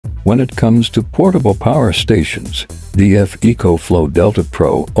When it comes to portable power stations, the ECOFLOW Delta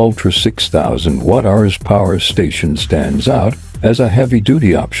Pro Ultra 6000 Wh power station stands out as a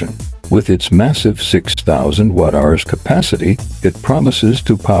heavy-duty option. With its massive 6,000 Wh capacity, it promises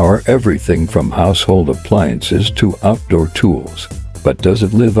to power everything from household appliances to outdoor tools. But does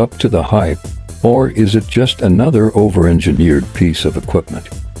it live up to the hype? Or is it just another over-engineered piece of equipment?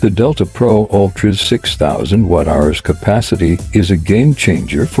 The Delta Pro Ultra's 6,000 Wh capacity is a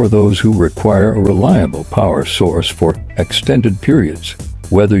game-changer for those who require a reliable power source for extended periods.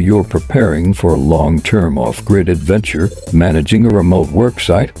 Whether you're preparing for a long-term off-grid adventure, managing a remote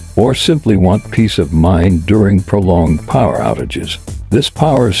worksite, or simply want peace of mind during prolonged power outages, this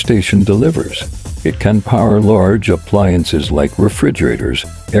power station delivers. It can power large appliances like refrigerators,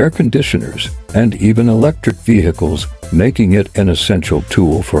 air conditioners, and even electric vehicles, making it an essential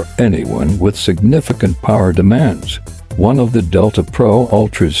tool for anyone with significant power demands. One of the Delta Pro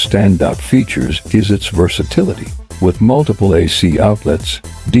Ultra's standout features is its versatility. With multiple AC outlets,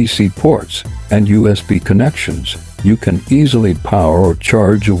 DC ports, and USB connections, you can easily power or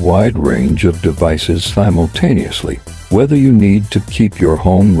charge a wide range of devices simultaneously. Whether you need to keep your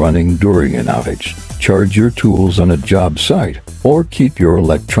home running during an outage, charge your tools on a job site, or keep your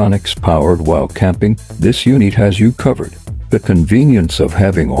electronics powered while camping, this unit has you covered. The convenience of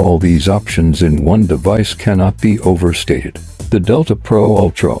having all these options in one device cannot be overstated. The Delta Pro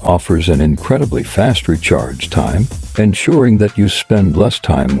Ultra offers an incredibly fast recharge time, ensuring that you spend less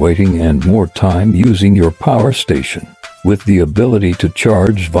time waiting and more time using your power station. With the ability to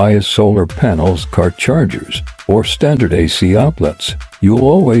charge via solar panels, car chargers, or standard AC outlets, you'll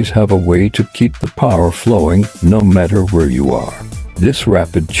always have a way to keep the power flowing no matter where you are. This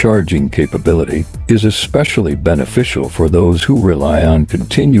rapid charging capability is especially beneficial for those who rely on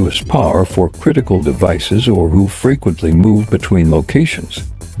continuous power for critical devices or who frequently move between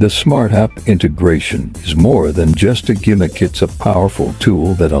locations. The Smart App integration is more than just a gimmick. It's a powerful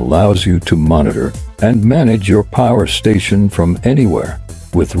tool that allows you to monitor and manage your power station from anywhere.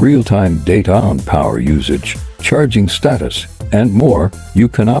 With real-time data on power usage, charging status, and more, you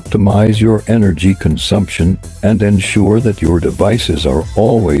can optimize your energy consumption and ensure that your devices are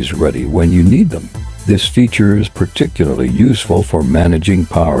always ready when you need them. This feature is particularly useful for managing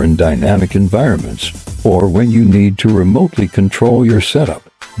power in dynamic environments or when you need to remotely control your setup.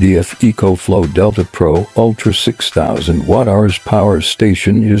 The ECOFLOW Delta Pro Ultra 6000 Wh power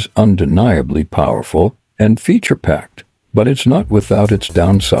station is undeniably powerful and feature-packed, but it's not without its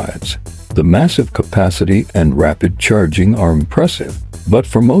downsides. The massive capacity and rapid charging are impressive, but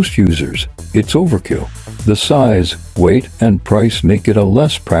for most users, it's overkill. The size, weight, and price make it a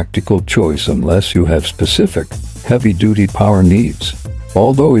less practical choice unless you have specific, heavy-duty power needs.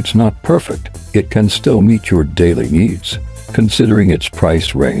 Although it's not perfect, it can still meet your daily needs. Considering its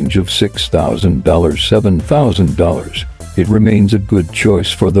price range of $6,000 to $7,000, it remains a good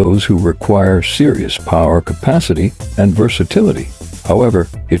choice for those who require serious power capacity and versatility. However,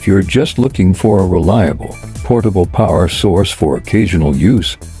 if you're just looking for a reliable, portable power source for occasional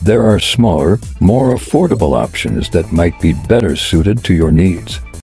use, there are smaller, more affordable options that might be better suited to your needs.